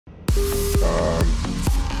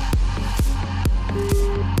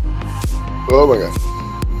Oh my god.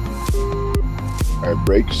 Alright,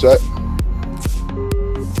 brake set.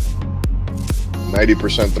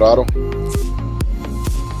 90% throttle.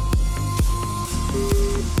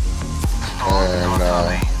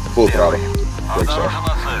 And full throttle. Brake set.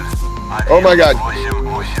 Oh my god.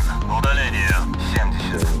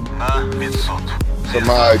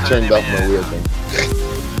 Somehow I turned off my wheel thing.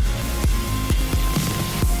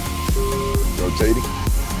 Rotating.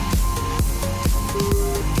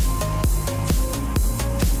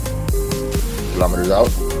 Kilometers out.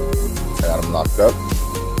 I got him locked up.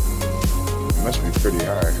 It must be pretty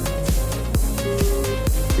high.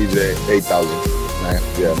 He's at 8,000. Nah,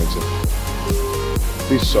 yeah, makes sense.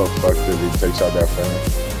 He's so fucked if he takes out that frame.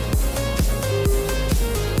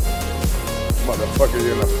 Motherfuckers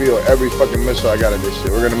are gonna feel every fucking missile I got in this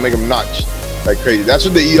shit. We're gonna make him notch like crazy. That's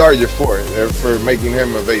what the ERs are for. They're for making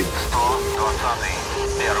him evade.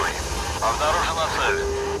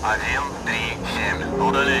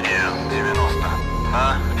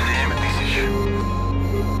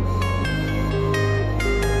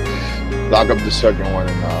 Lock up the second one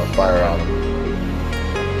and fire on him.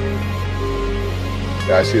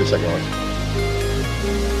 Yeah, I see the second one.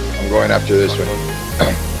 I'm going after this one.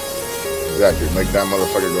 Exactly. Make that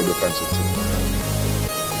motherfucker go defensive too.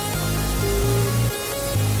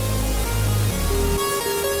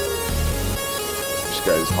 This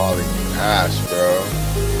guy's hauling ass, bro.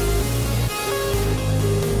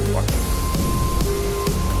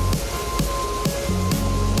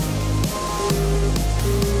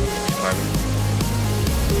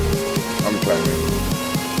 I'm climbing.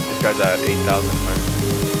 This guy's at 8,000.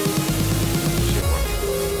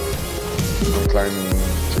 I'm climbing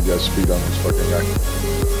to get speed on this fucking guy.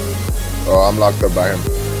 Oh, I'm locked up by him.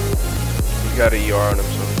 He's got an ER on him,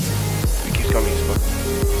 so he keeps coming. He's fucked.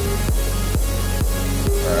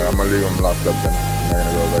 Alright, I'm gonna leave him locked up then. I'm not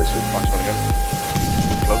gonna go race it. Watch one again.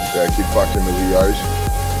 Close. Yeah, keep fucking the ERs.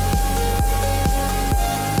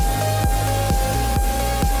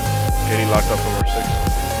 Getting locked up from number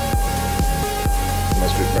 6.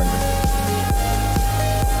 Must be friendly.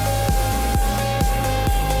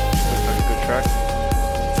 Looks like a good track.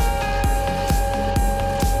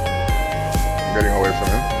 I'm getting away from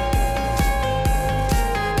him.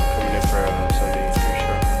 Coming in for a 73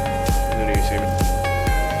 shot. He didn't even see me.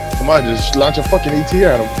 Come on, just launch a fucking ET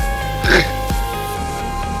at him.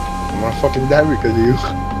 I'm gonna fucking die because of you.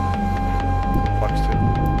 Fox 2.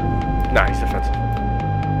 Nah, he's defensive.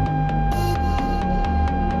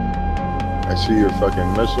 I see your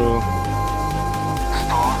fucking missile.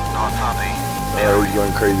 Oh, he's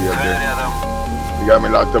going crazy up there. You got me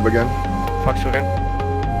locked up again? Fox 2 again.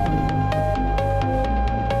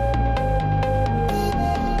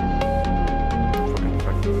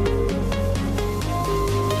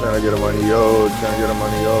 Trying to get him on EO, trying to get him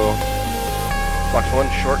on EO. Fox 1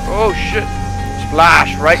 short. Oh shit!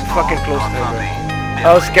 Splash! Right fucking close to him.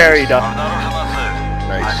 That was scary, though.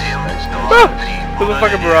 Nice, nice, nice. It was a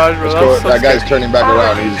fucking barrage, bro. That guy's turning back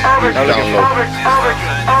around. He's down low.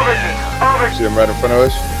 See him right in front of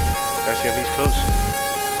us? I see him. He's close.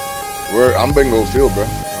 I'm bingo field, bro. I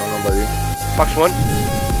don't know about you. Fox 1.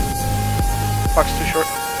 Fox 2 short.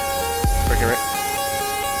 Breaking right.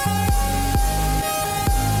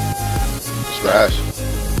 Splash.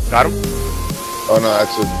 Got him. Oh no,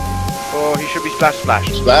 that's a... Oh, he should be splash.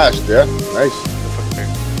 Splashed, yeah. Nice.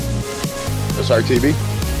 That's RTB.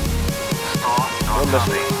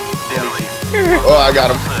 Oh, I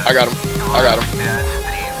got him.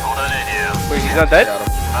 Wait, he's not dead?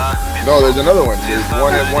 No, there's another one. There's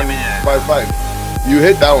one at 155. You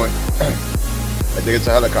hit that one. I think it's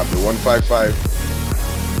a helicopter. 155.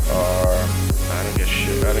 I don't get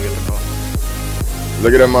shit. I don't get the call.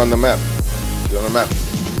 Look at him on the map. He's on the map.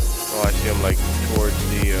 Oh, I see him like towards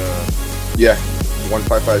the... Yeah,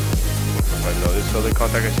 155. No, this other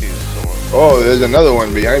contact I see is somewhere. Oh, there's another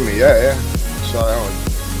one behind me. Yeah. Saw that one.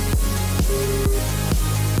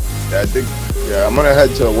 Yeah, I think. Yeah, I'm gonna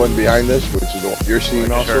head to the one behind this, which is the one you're seeing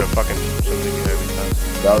also. Sure to fucking something behind me.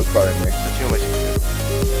 That was probably me. Let's see how much.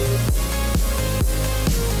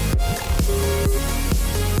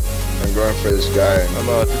 I'm going for this guy. I'm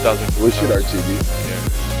 2,000. We should RTB. Yeah.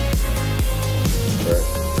 Alright,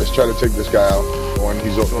 let's try to take this guy out. The one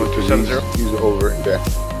he's over. He's over.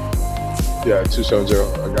 Yeah, 270.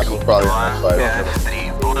 I got him probably on 5.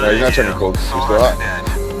 No, he's not turning cold. He's still hot.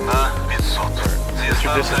 What's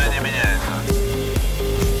your distance?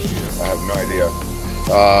 I have no idea.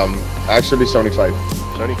 Actually 75.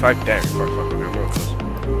 75? Damn, you're fucking real close.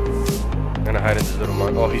 I'm gonna hide in this little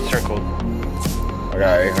mine. Oh, he's turned cold. I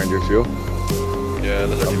got 800 fuel. Yeah,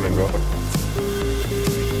 let's let him go.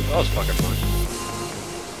 That was fucking fun.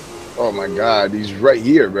 Oh my God, he's right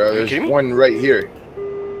here, bro. There's one right here.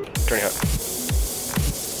 Turning out.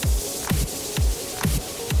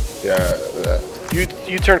 Yeah.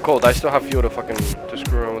 You turn cold. I still have fuel to fucking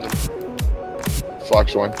screw around with him.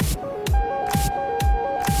 Fox 1.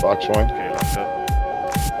 Fox 1. Okay, locked up.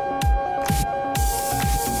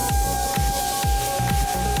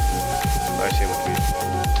 I see him with me.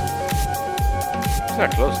 It's not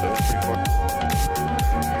close though. It's pretty far.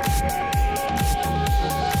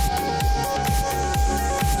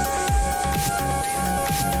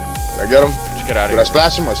 I get him. Just get out of Did here. I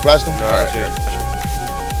splash him? I splashed him? No, All that's right. it.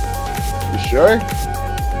 You sure?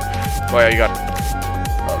 Oh yeah, you got it.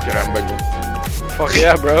 Oh, get out, baby. Fuck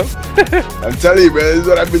yeah, bro. I'm telling you, man, this is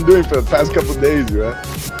what I've been doing for the past couple of days, bro.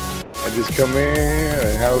 I just come in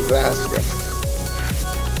and have a blast, bro.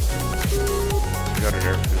 You got it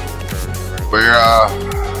there. Where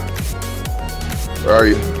are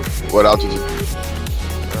you? What altitude?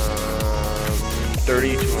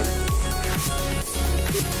 30, 200.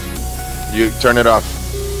 You turn it off.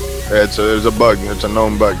 Yeah, there's a bug. It's a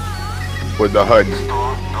known bug with the HUD.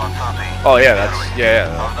 Oh yeah, that's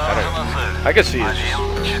I can see it.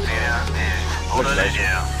 Looks nice.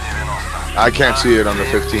 I can't see it on the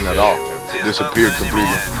 15 at all. It disappeared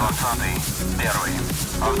completely.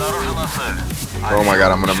 Oh my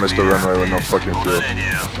God, I'm gonna miss the runway with no fucking fuel.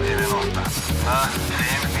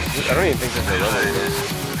 I don't even think that's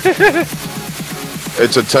a runway.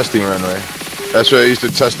 It's a testing runway. That's why I used to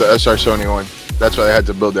test the SR Sony one. That's why I had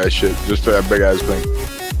to build that shit, just for that big ass plane.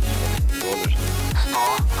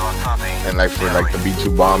 And like for like the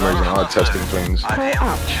B-2 bombers and all the testing planes. Like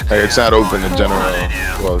it's not open in general.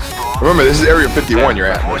 Well, remember this is Area 51 you're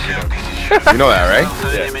at. You know that, right?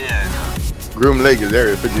 Yeah. Groom Lake is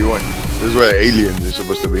Area 51. This is where the aliens are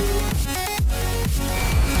supposed to be.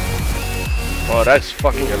 Oh, that's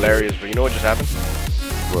fucking hilarious, but you know what just happened?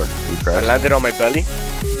 What? You I crashed? landed on my belly,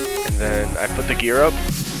 and then I put the gear up,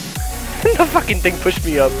 and the fucking thing pushed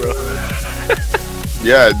me up, bro.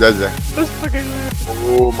 Yeah, it does that. That's fucking hilarious.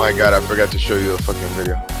 Oh my God, I forgot to show you a fucking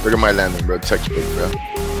video. Look at my landing, bro. Textbook, bro.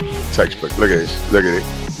 Textbook. Look at this. Look at it.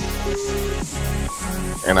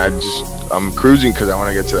 And I'm cruising because I want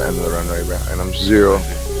to get to the end of the runway, bro. And I'm 0.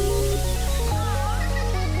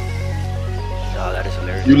 Oh, that is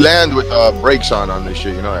hilarious. You land with brakes on this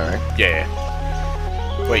shit, you know that, right? Yeah.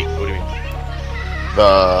 Wait, what do you mean?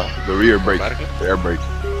 The rear brake, Automatically? the air brake.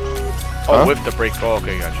 Oh, Huh? with the brake. Oh,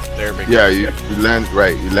 okay, gotcha. The air brake. Yeah, you land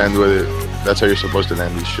right. You land with it. That's how you're supposed to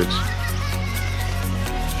land these shits.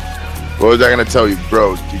 What was I gonna tell you,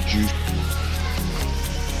 bro? Did you?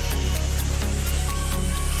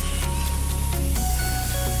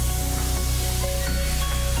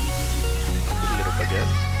 Little baguette.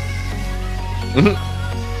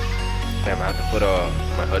 Damn, I have to put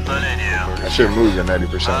my HUD. That shit moves at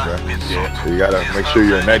 90%, bro. Yeah. So you gotta make sure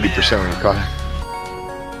you're at 90% when you call it.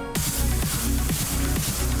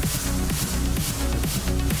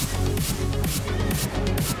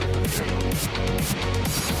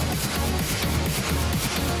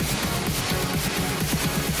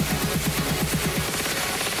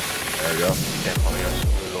 There we go. Damn, oh yes.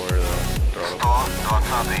 Lower the throttle.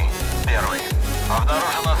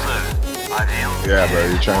 Yeah, bro.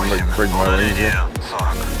 You're trying to like break my wings here.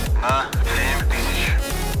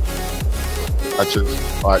 Watch it.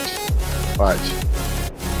 Watch. Watch.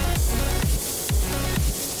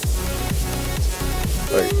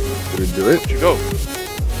 Wait. Did it do it? Where'd you go?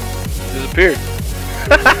 Disappeared.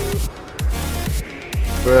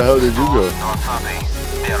 Where the hell did you go? It's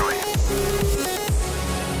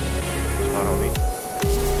not on me.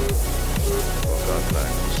 Oh god, back.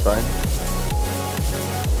 It's fine.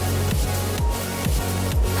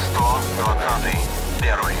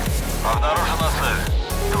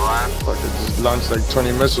 Fuck, it just launched like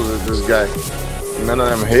 20 missiles at this guy. None of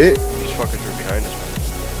them hit? These fuckers are behind us, man.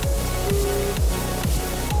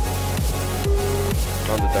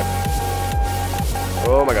 On the deck.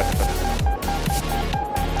 Oh my god.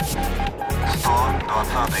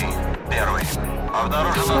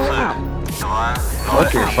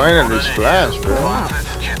 Okay, finally splash, bro.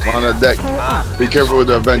 I'm on the deck. Be careful with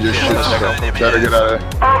the Avengers shit, bro. Try to get out of there.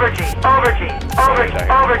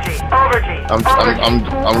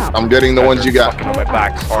 I'm getting the ones you got. On my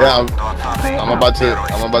back. Yeah, I'm about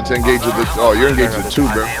to engage with this. Oh, you're engaged with 2,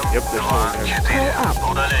 bro. Yep, there's two.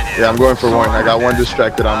 Yeah, I'm going for 1. I got 1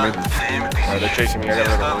 distracted on me. Alright, they're chasing me. I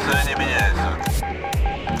gotta run away.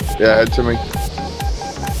 Yeah, head to me.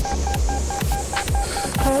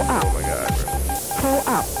 Oh my god, bro.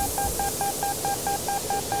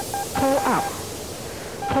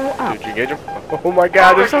 Dude, did you engage him? Oh my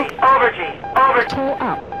god, there's so...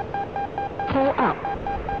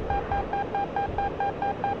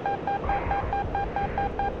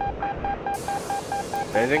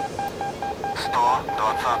 Anything?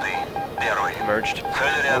 Merged.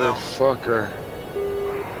 Motherfucker.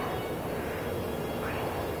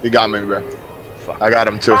 You got me, bro. Fuck. I got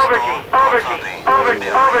him too.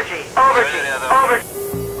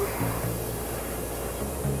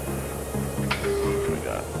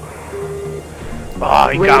 Oh,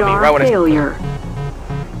 he got me right when failure.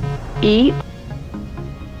 E.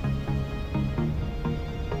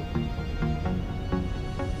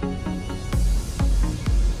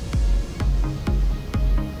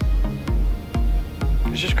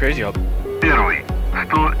 It's just crazy how. Первый,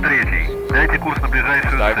 103. Дайте курс на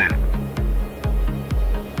ближайшую цель.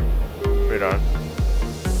 Right on.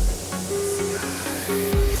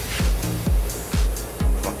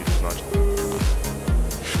 Fuck, he just notched.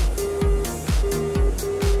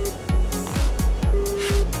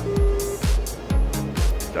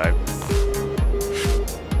 Dive.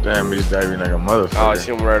 Damn, he's diving like a motherfucker. Oh, I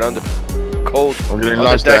see him right under. Cold. I'm getting on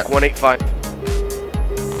lost the deck, at 185.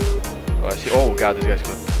 Oh, I see. Oh, God, this guy's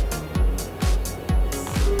good.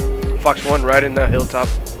 Fox 1 right in the hilltop.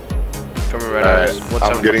 Coming right at us.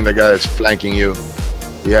 I'm getting the guy that's flanking you.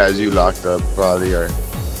 He has you locked up, probably, or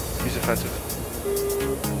He's offensive.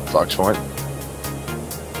 Fox 1.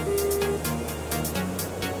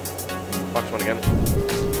 Fox 1 again.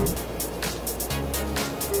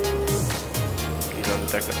 He's on the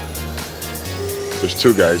deck. There's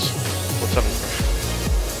two guys. What's up?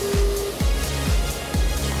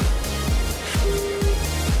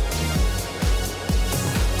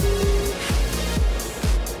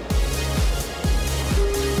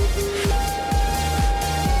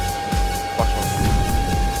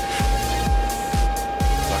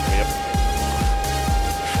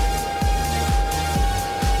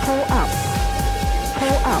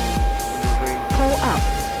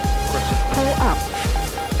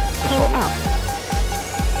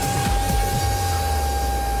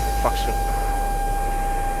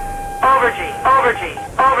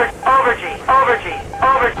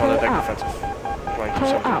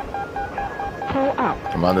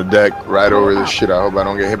 I'm on the deck, right over this shit. I hope I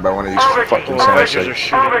don't get hit by one of these fucking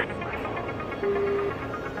sandwiches.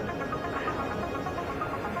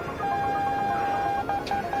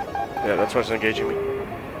 Yeah, that's what's engaging me.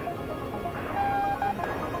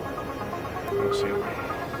 Let's see.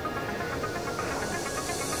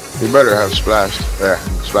 You better have splashed. Yeah,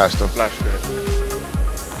 splashed him. Flash good.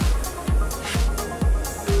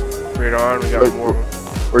 Right on, we got more.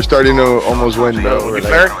 We're starting to almost win, bro. You We're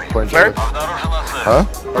flaring? Like Flaring? Huh?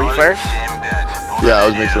 Are you flaring? Yeah, I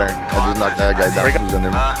was me flaring. I just knocked that guy down. He's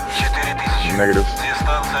under me. Negative.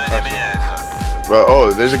 Bro,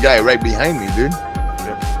 oh, there's a guy right behind me, dude.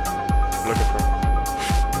 Yep. Looking for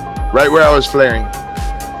him. Right where I was flaring.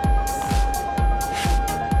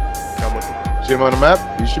 Come with me. See him on the map?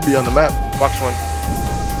 You should be on the map. Box 1.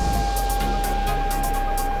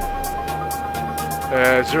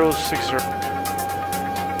 060.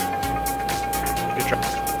 Good try.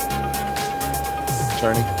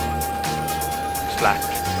 Turning. Slack.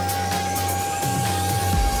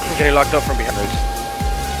 I'm getting locked up from behind.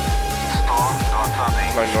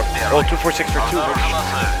 Line north. Oh, 246 for 2.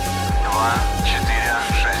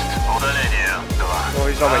 Oh,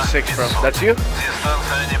 he's on my 6, bro. That's you?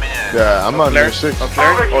 Yeah, I'm on your 6. I'm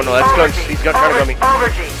flaring? Oh no, that's guns. He's got trying to gun me.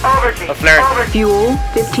 I'm flaring. Fuel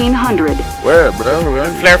 1500. Where, bro? Where?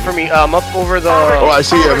 Flare for me. I'm up over the. Oh, I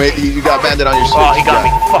see him. You got bandit on your 6. Oh, he got me.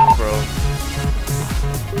 Fuck, bro.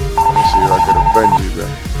 Let me see if I could avenge you, bro.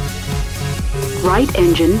 Right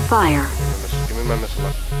engine fire. Give me my missile.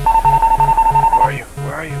 Where are you?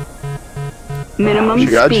 Where are you? Minimum She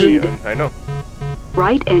got speed. you? I know.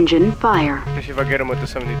 Right engine fire. Let's see if I get him with the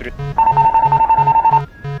 73.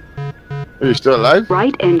 Are you still alive?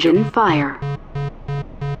 Right engine fire.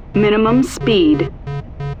 Minimum speed.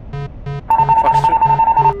 Fox 2.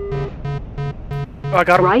 Oh, I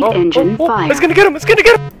got him. Right engine fire. It's gonna get him. It's gonna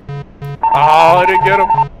get him. Oh, I didn't get him.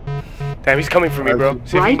 Damn, he's coming for me, bro. See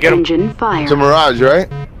if you Right can get him. engine fire. It's a Mirage, right?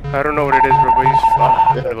 I don't know what it is, bro, but he's.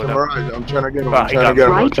 Yeah, it's a Mirage. I'm trying to get him. I'm he trying to got get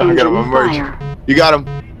him. I'm Right trying to get him. engine I'm merging. fire. You got him.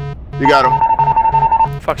 You got him.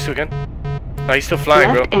 Fox 2 again. No, he's still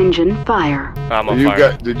flying, Left bro. engine fire. I'm on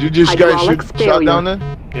fire. Did you just guys shoot Hydraulics shot failure. down there?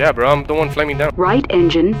 Yeah, bro, I'm the one flaming down. Right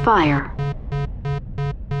engine fire.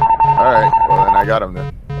 Alright, well then I got him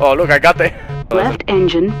then. Oh, look, I got the. Left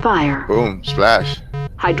engine fire. Boom, splash.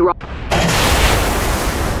 Hydro.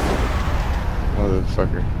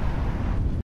 Motherfucker.